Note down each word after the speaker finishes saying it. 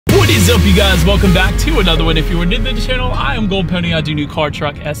up, you guys? Welcome back to another one. If you are new to the channel, I am Gold Pony. I do new car,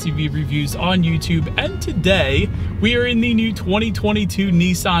 truck, SUV reviews on YouTube, and today we are in the new 2022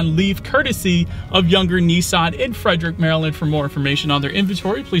 Nissan Leaf, courtesy of Younger Nissan in Frederick, Maryland. For more information on their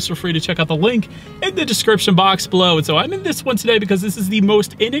inventory, please feel free to check out the link in the description box below. And so I'm in this one today because this is the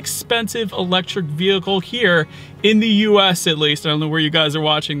most inexpensive electric vehicle here in the US, at least. I don't know where you guys are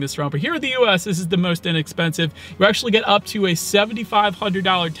watching this from, but here in the US, this is the most inexpensive. You actually get up to a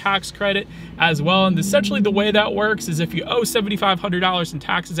 $7,500 tax credit as well. And essentially the way that works is if you owe $7,500 in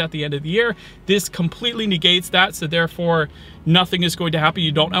taxes at the end of the year, this completely negates that. So therefore, nothing is going to happen.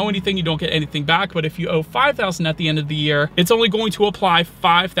 You don't owe anything, you don't get anything back. But if you owe $5,000 at the end of the year, it's only going to apply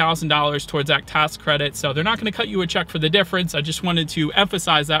 $5,000 towards that tax credit. So they're not going to cut you a check for the difference. I just wanted to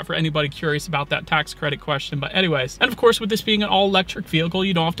emphasize that for anybody curious about that tax credit question. But anyways, and of course, with this being an all-electric vehicle,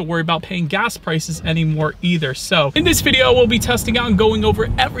 you don't have to worry about paying gas prices anymore either. So in this video, we'll be testing out and going over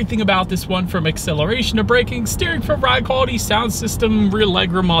everything about this one, from acceleration to braking, steering for ride quality, sound system, rear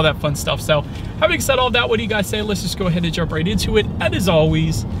legroom, all that fun stuff. So having said all that, what do you guys say? Let's just go ahead and jump right into it. And as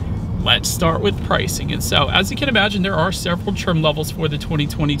always, let's start with pricing. And so as you can imagine, there are several trim levels for the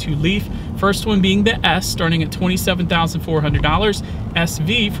 2022 Leaf. First one being the S, starting at $27,400,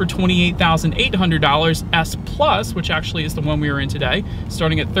 SV for $28,800, S Plus, which actually is the one we are in today,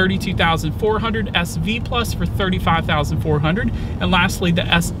 starting at $32,400, SV Plus for $35,400, and lastly the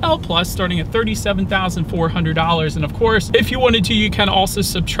SL Plus starting at $37,400. And of course, if you wanted to, you can also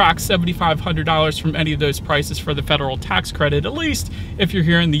subtract $7,500 from any of those prices for the federal tax credit, at least if you're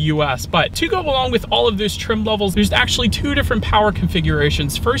here in the US. But to go along with all of those trim levels, there's actually two different power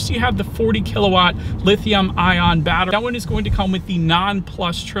configurations. First, you have the 40 kilowatt lithium ion battery. That one is going to come with the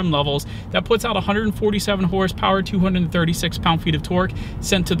non-plus trim levels. That puts out 147 horsepower, 236 pound-feet of torque,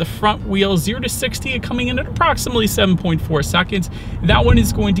 sent to the front wheel, 0 to 60, coming in at approximately 7.4 seconds. That one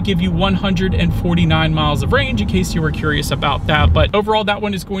is going to give you 149 miles of range, in case you were curious about that. But overall, that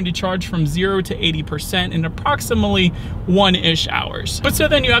one is going to charge from 0 to 80% in approximately 1-ish hours. But so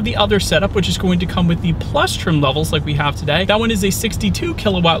then you have the other setup, which is going to come with the plus trim levels like we have today. That one is a 62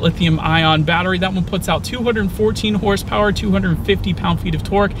 kilowatt lithium ion battery. That one puts out 214 horsepower, 250 pound-feet of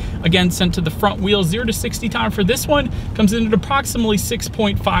torque, again sent to the front wheel. 0 to 60 time for this one comes in at approximately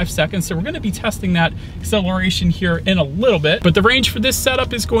 6.5 seconds. So we're going to be testing that acceleration here in a little bit, but the range for this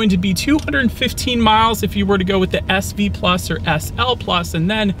setup is going to be 215 miles if you were to go with the SV Plus or SL Plus, and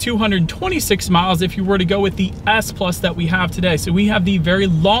then 226 miles if you were to go with the S Plus that we have today. So we have the very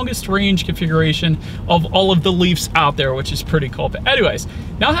longest range configuration of all of the Leafs out there, which is pretty cool. But anyways,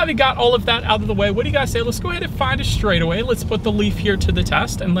 now having got all of that out of the way, what do you guys say? Let's go ahead and find a straightaway. Let's put the Leaf here to the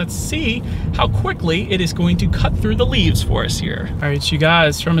test, and let's see how quickly it is going to cut through the leaves for us here. All right, you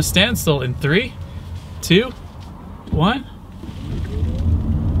guys, from a standstill in 3, 2, 1.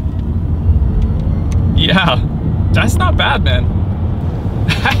 Yeah, that's not bad, man.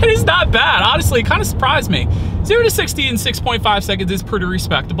 That is not bad. Honestly, it kind of surprised me. 0 to 60 in 6.5 seconds is pretty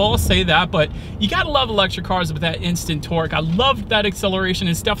respectable, I'll say that, but you gotta love electric cars with that instant torque. I love that acceleration.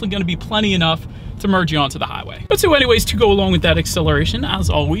 It's definitely gonna be plenty enough to merge you onto the highway. But so anyways, to go along with that acceleration,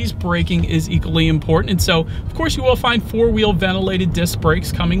 as always, braking is equally important. And so, of course, you will find 4-wheel ventilated disc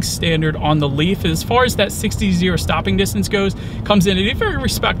brakes coming standard on the Leaf. As far as that 60-0 stopping distance goes, comes in at a very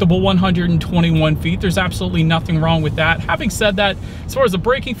respectable 121 feet. There's absolutely nothing wrong with that. Having said that, as far as the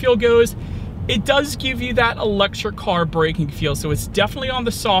braking feel goes, it does give you that electric car braking feel, so it's definitely on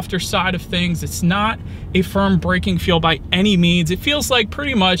the softer side of things. It's not a firm braking feel by any means. It feels like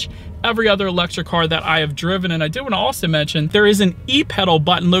pretty much every other electric car that I have driven. And I did want to also mention there is an e-pedal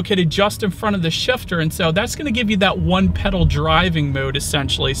button located just in front of the shifter, and so that's going to give you that one pedal driving mode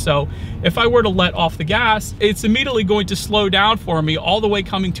essentially. So if I were to let off the gas, it's immediately going to slow down for me all the way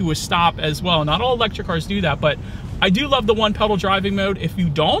coming to a stop as well. Not all electric cars do that, but I do love the one pedal driving mode. If you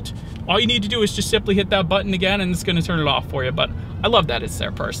don't, all you need to do is just simply hit that button again and it's going to turn it off for you. But I love that it's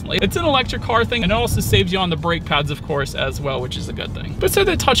there personally. It's an electric car thing, and it also saves you on the brake pads, of course, as well, which is a good thing. But so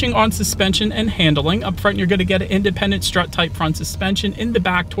they're touching on suspension and handling. Up front, you're going to get an independent strut type front suspension. In the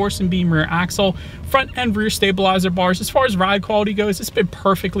back, torsion beam rear axle, front and rear stabilizer bars. As far as ride quality goes, it's been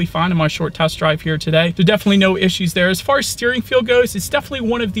perfectly fine in my short test drive here today. There's definitely no issues there. As far as steering feel goes, it's definitely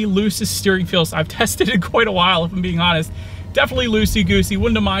one of the loosest steering feels I've tested in quite a while, if I'm being honest. definitely loosey-goosey.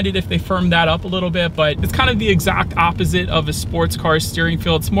 Wouldn't have minded if they firmed that up a little bit, but it's kind of the exact opposite of a sports car steering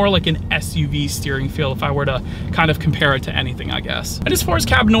feel. It's more like an SUV steering feel if I were to kind of compare it to anything, I guess. And as far as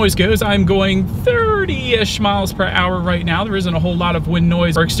cabin noise goes, I'm going 30-ish miles per hour right now. There isn't a whole lot of wind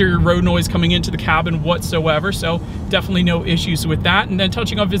noise or exterior road noise coming into the cabin whatsoever, so definitely no issues with that. And then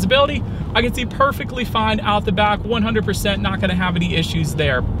touching on visibility, I can see perfectly fine out the back, 100% not gonna have any issues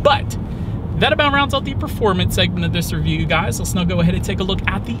there. But that about rounds out the performance segment of this review, guys. Let's now go ahead and take a look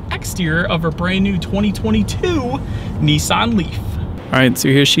at the exterior of our brand new 2022 Nissan Leaf. All right, so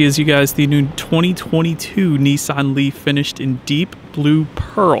here she is, you guys, the new 2022 Nissan Leaf finished in deep blue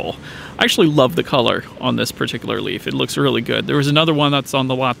pearl. I actually love the color on this particular Leaf. It looks really good. There was another one that's on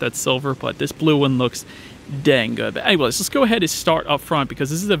the lot that's silver, but this blue one looks dang good. But anyways, let's go ahead and start up front because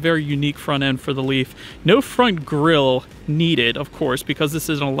this is a very unique front end for the Leaf. No front grille needed, of course, because this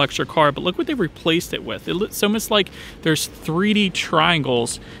is an electric car, but look what they replaced it with. It's almost like there's 3D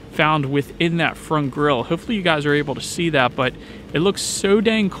triangles found within that front grille. Hopefully you guys are able to see that, but it looks so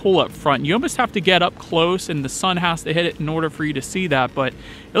dang cool up front. You almost have to get up close and the sun has to hit it in order for you to see that, but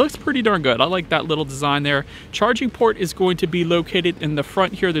it looks pretty darn good. I like that little design there. Charging port is going to be located in the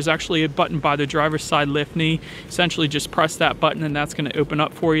front here. There's actually a button by the driver's side lift knee. Essentially just press that button and that's going to open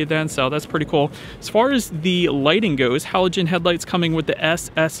up for you then, so that's pretty cool. As far as the lighting goes, halogen headlights coming with the S,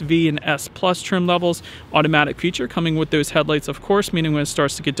 SV, and S Plus trim levels. Automatic feature coming with those headlights, of course, meaning when it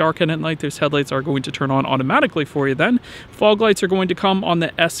starts to get dark at night, those headlights are going to turn on automatically for you then. Fog lights are going to come on the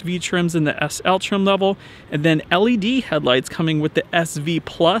SV trims and the SL trim level, and then LED headlights coming with the SV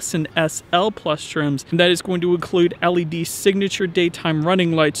Plus and SL Plus trims, and that is going to include LED signature daytime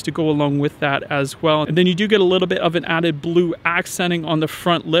running lights to go along with that as well. And then you do get a little bit of an added blue accenting on the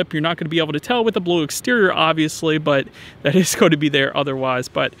front lip. You're not going to be able to tell with the blue exterior, obviously, but that is going to be there otherwise.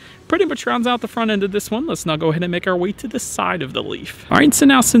 But pretty much rounds out the front end of this one. Let's now go ahead and make our way to the side of the Leaf. All right, so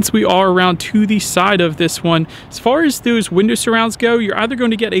now since we are around to the side of this one, as far as those window surrounds go, you're either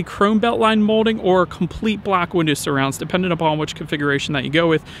going to get a chrome beltline molding or complete black window surrounds, depending upon which configuration that you go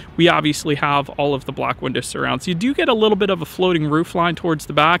with. We obviously have all of the black window surrounds. You do get a little bit of a floating roof line towards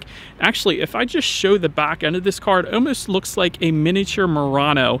the back. Actually, if I just show the back end of this car, it almost looks like a miniature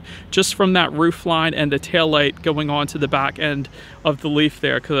Murano just from that roof line and the taillight going on to the back end of the Leaf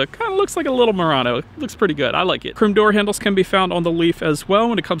there, because it kind of looks like a little Murano. It looks pretty good. I like it. Chrome door handles can be found on the Leaf as well.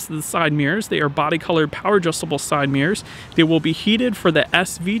 When it comes to the side mirrors, they are body colored power adjustable side mirrors. They will be heated for the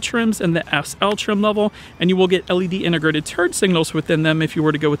SV trims and the SL trim level, and you will get LED integrated turn signals within them if you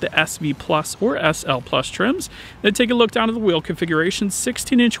were to go with the SV Plus or SL Plus trims. Then take a look down at the wheel configuration.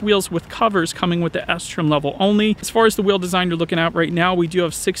 16-inch wheels with covers coming with the S trim level only. As far as the wheel design you're looking at right now, we do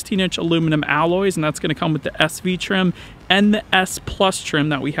have 16-inch aluminum alloys, and that's going to come with the SV trim and the S Plus trim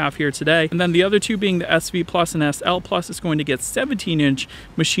that we have here today. And then the other two being the SV Plus and SL Plus is going to get 17-inch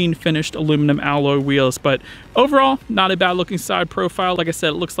machine finished aluminum alloy wheels. But overall, not a bad looking side profile. Like I said,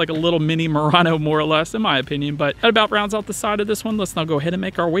 it looks like a little mini Murano more or less in my opinion, but that about rounds out the side of this one. Let's now go ahead and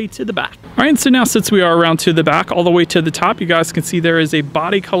make our way to the back. All right, so now since we are around to the back, all the way to the top, you guys can see there is a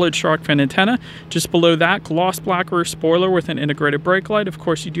body colored shark fin antenna. Just below that, gloss black rear spoiler with an integrated brake light. Of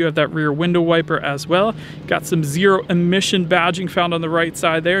course, you do have that rear window wiper as well. Got some zero emission badging found on the right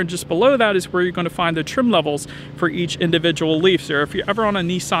side there, and just below that is where you're going to find the trim levels for each individual Leaf. So if you're ever on a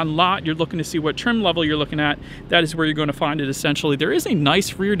Nissan lot, you're looking to see what trim level you're looking at, that is where you're going to find it essentially. There is a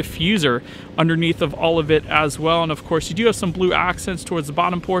nice rear diffuser underneath of all of it as well, and of course you do have some blue accents towards the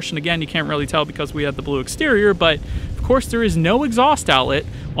bottom portion. Again, you can't really tell because we have the blue exterior, but of course there is no exhaust outlet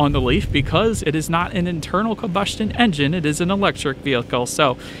on the Leaf because it is not an internal combustion engine, it is an electric vehicle.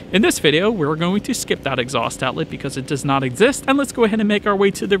 So in this video, we're going to skip that exhaust outlet because it does not exist, and let's go ahead and make our way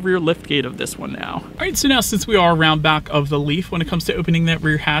to the rear lift gate of this one now. All right, so now since we are around back of the Leaf, when it comes to opening that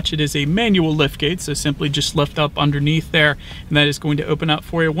rear hatch, it is a manual lift gate, so simply just lift up underneath there, and that is going to open up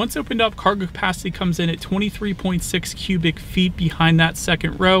for you. Once opened up, cargo capacity comes in at 23.6 cubic feet behind that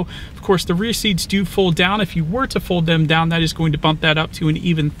second row. Of course, the rear seats do fold down. If you were to fold them down, that is going to bump that up to an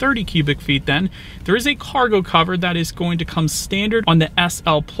even 30 cubic feet then. There is a cargo cover that is going to come standard on the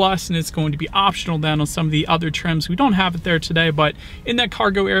SL Plus, and it's going to be optional then on some of the other trims. We don't have it there today, but in that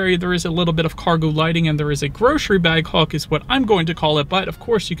cargo area, there is a little bit of cargo lighting, and there is a grocery bag hook is what I'm going to call it. But of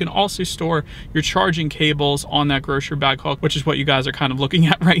course, you can also store your charging cables on that grocery bag hook, which is what you guys are kind of looking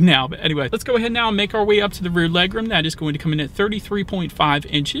at right now. But anyway, let's go ahead now and make our way up to the rear legroom. That is going to come in at 33.5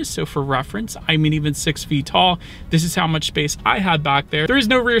 inches. So for reference, I'm even 6 feet tall. This this is how much space I had back there. There is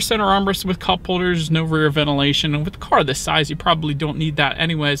no rear center armrest with cup holders, no rear ventilation, and with a car this size, you probably don't need that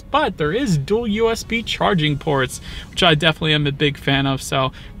anyways, but there is dual USB charging ports, which I definitely am a big fan of,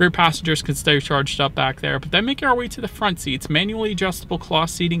 so rear passengers can stay charged up back there. But then making our way to the front seats, manually adjustable cloth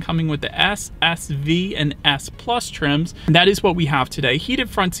seating coming with the S, SV, and S Plus trims, and that is what we have today. Heated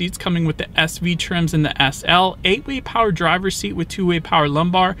front seats coming with the SV trims and the SL, 8-way power driver's seat with 2-way power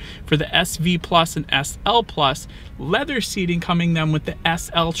lumbar for the SV Plus and SL Plus, leather seating coming then with the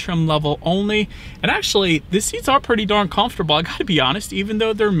SL trim level only. And actually, the seats are pretty darn comfortable, I gotta be honest. Even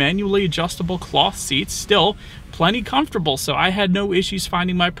though they're manually adjustable cloth seats, still plenty comfortable, so I had no issues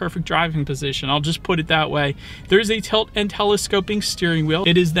finding my perfect driving position. I'll just put it that way. There's a tilt and telescoping steering wheel.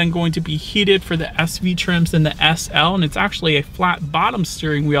 It is then going to be heated for the SV trims and the SL, and it's actually a flat bottom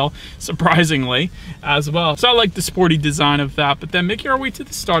steering wheel, surprisingly, as well. So I like the sporty design of that. But then making our way to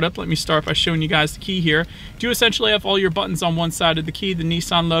the startup, let me start by showing you guys the key here. You essentially have all your buttons on one side of the key, the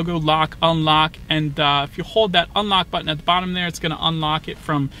Nissan logo, lock, unlock, and if you hold that unlock button at the bottom there, it's going to unlock it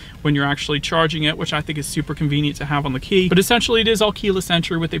from when you're actually charging it, which I think is super convenient to have on the key. But essentially it is all keyless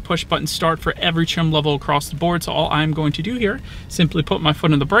entry with a push button start for every trim level across the board. So all I'm going to do here, simply put my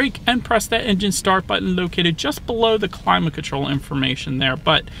foot on the brake and press that engine start button located just below the climate control information there.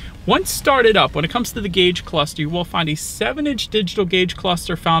 But once started up, when it comes to the gauge cluster, you will find a 7-inch digital gauge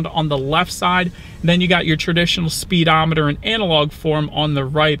cluster found on the left side. And then you got your traditional speedometer in analog form on the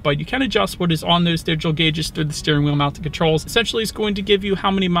right, but you can adjust what is on those digital gauges through the steering wheel mounted controls. Essentially, it's going to give you how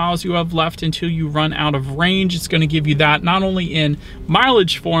many miles you have left until you run out of range. It's going to give you that not only in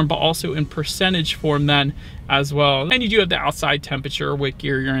mileage form, but also in percentage form then as well. And you do have the outside temperature, what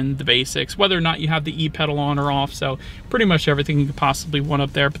gear you're in, the basics, whether or not you have the e-pedal on or off, so pretty much everything you could possibly want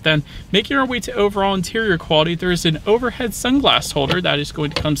up there. But then making our way to overall interior quality, there is an overhead sunglass holder that is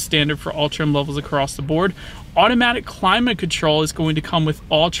going to come standard for all trim levels across the board. Automatic climate control is going to come with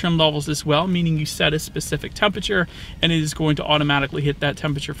all trim levels as well, meaning you set a specific temperature and it is going to automatically hit that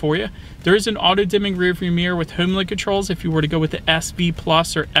temperature for you. There is an auto dimming rear view mirror with HomeLink controls if you were to go with the SV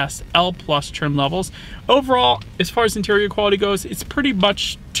Plus or SL Plus trim levels. Overall, as far as interior quality goes, it's pretty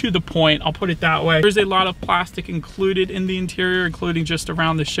much to the point, I'll put it that way. There's a lot of plastic included in the interior, including just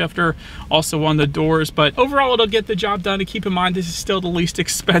around the shifter, also on the doors, but overall it'll get the job done. And keep in mind, this is still the least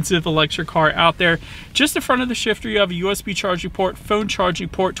expensive electric car out there. Just in front of the shifter, you have a USB charging port, phone charging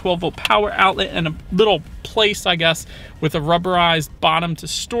port, 12-volt power outlet, and a little place, I guess, with a rubberized bottom to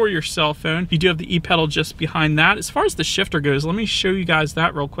store your cell phone. You do have the e-pedal just behind that. As far as the shifter goes, let me show you guys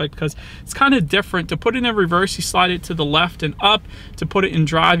that real quick because it's kind of different. To put it in reverse, you slide it to the left and up. To put it in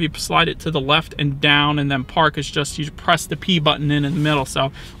drive, you slide it to the left and down, and then park is just you press the P button in the middle. So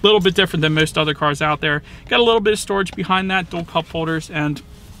a little bit different than most other cars out there. Got a little bit of storage behind that, dual cup holders, and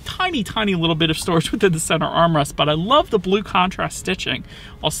tiny little bit of storage within the center armrest, but I love the blue contrast stitching.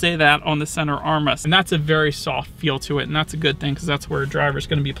 I'll say that on the center armrest, and that's a very soft feel to it, and that's a good thing because that's where a driver is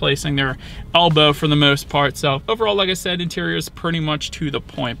going to be placing their elbow for the most part. So overall, like I said, interior is pretty much to the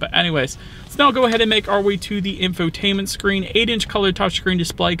point. But anyways, let's now go ahead and make our way to the infotainment screen. 8-inch color touchscreen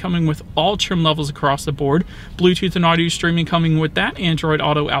display coming with all trim levels across the board. Bluetooth and audio streaming coming with that. Android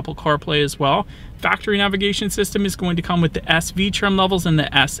Auto, Apple CarPlay as well. Factory navigation system is going to come with the SV trim levels and the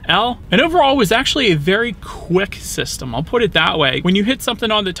SL. And overall, it was actually a very quick system. I'll put it that way. When you hit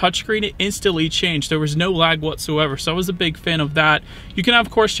something on the touchscreen, it instantly changed. There was no lag whatsoever. So I was a big fan of that. You can, of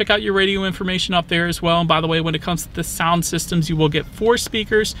course, check out your radio information up there as well. And by the way, when it comes to the sound systems, you will get 4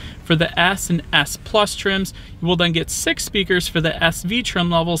 speakers for the S and S Plus trims. You will then get 6 speakers for the SV trim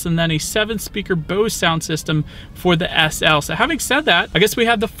levels, and then a 7-speaker Bose sound system for the SL. So having said that, I guess we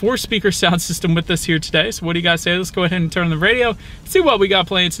have the 4-speaker sound system with this here today. So what do you guys say? Let's go ahead and turn on the radio, see what we got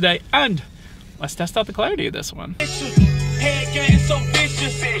playing today, and let's test out the clarity of this one.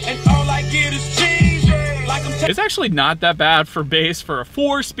 It's actually not that bad for bass for a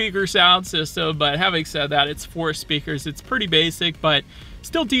 4-speaker sound system, but having said that, it's 4 speakers. It's pretty basic, but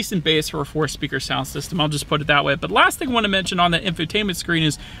still decent bass for a 4-speaker sound system. I'll just put it that way. But last thing I want to mention on the infotainment screen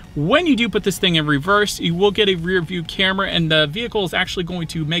is when you do put this thing in reverse, you will get a rear view camera, and the vehicle is actually going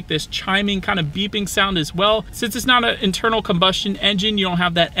to make this chiming kind of beeping sound as well. Since it's not an internal combustion engine, you don't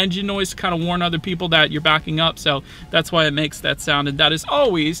have that engine noise to kind of warn other people that you're backing up. So that's why it makes that sound, and that is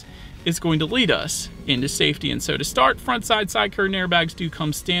always is going to lead us into safety. And so to start, front side curtain airbags do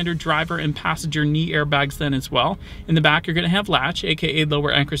come standard, driver and passenger knee airbags then as well. In the back, you're going to have latch, aka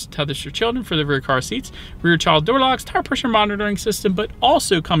lower anchors and tethers for children for the rear car seats, rear child door locks, tire pressure monitoring system, but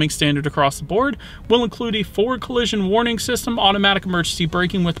also coming standard across the board will include a forward collision warning system, automatic emergency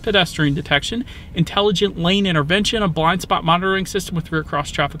braking with pedestrian detection, intelligent lane intervention, a blind spot monitoring system with rear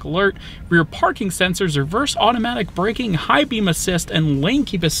cross traffic alert, rear parking sensors, reverse automatic braking, high beam assist, and lane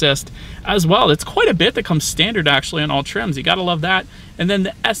keep assist as well. It's quite a bit that comes standard actually on all trims. You gotta love that. And then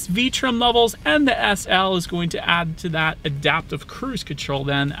the SV trim levels and the SL is going to add to that adaptive cruise control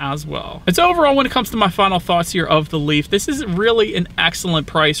then as well. And so overall, when it comes to my final thoughts here of the Leaf, this is really an excellent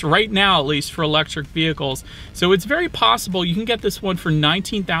price right now, at least for electric vehicles. So it's very possible you can get this one for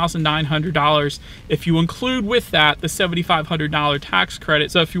 $19,900 if you include with that the $7,500 tax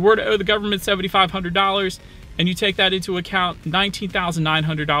credit. So if you were to owe the government $7,500, and you take that into account,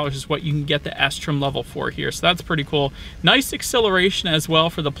 $19,900 is what you can get the S trim level for here. So that's pretty cool. Nice acceleration as well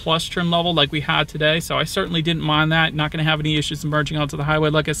for the Plus trim level like we had today. So I certainly didn't mind that. Not going to have any issues emerging onto the highway.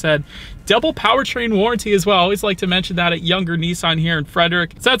 Like I said, double powertrain warranty as well. I always like to mention that at younger Nissan here in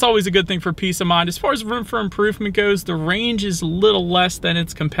Frederick. So that's always a good thing for peace of mind. As far as room for improvement goes, the range is a little less than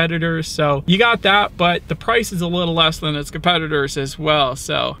its competitors. So you got that, but the price is a little less than its competitors as well.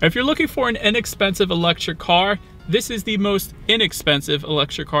 So if you're looking for an inexpensive electric car, this is the most inexpensive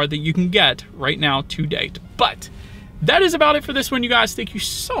electric car that you can get right now to date. But that is about it for this one, you guys. Thank you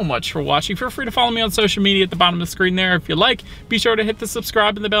so much for watching. Feel free to follow me on social media at the bottom of the screen there if you like. Be sure to hit the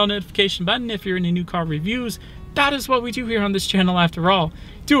subscribe and the bell notification button if you're into new car reviews. That is what we do here on this channel after all.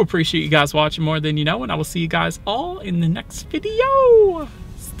 Do appreciate you guys watching more than you know, and I will see you guys all in the next video.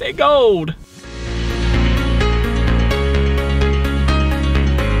 Stay gold.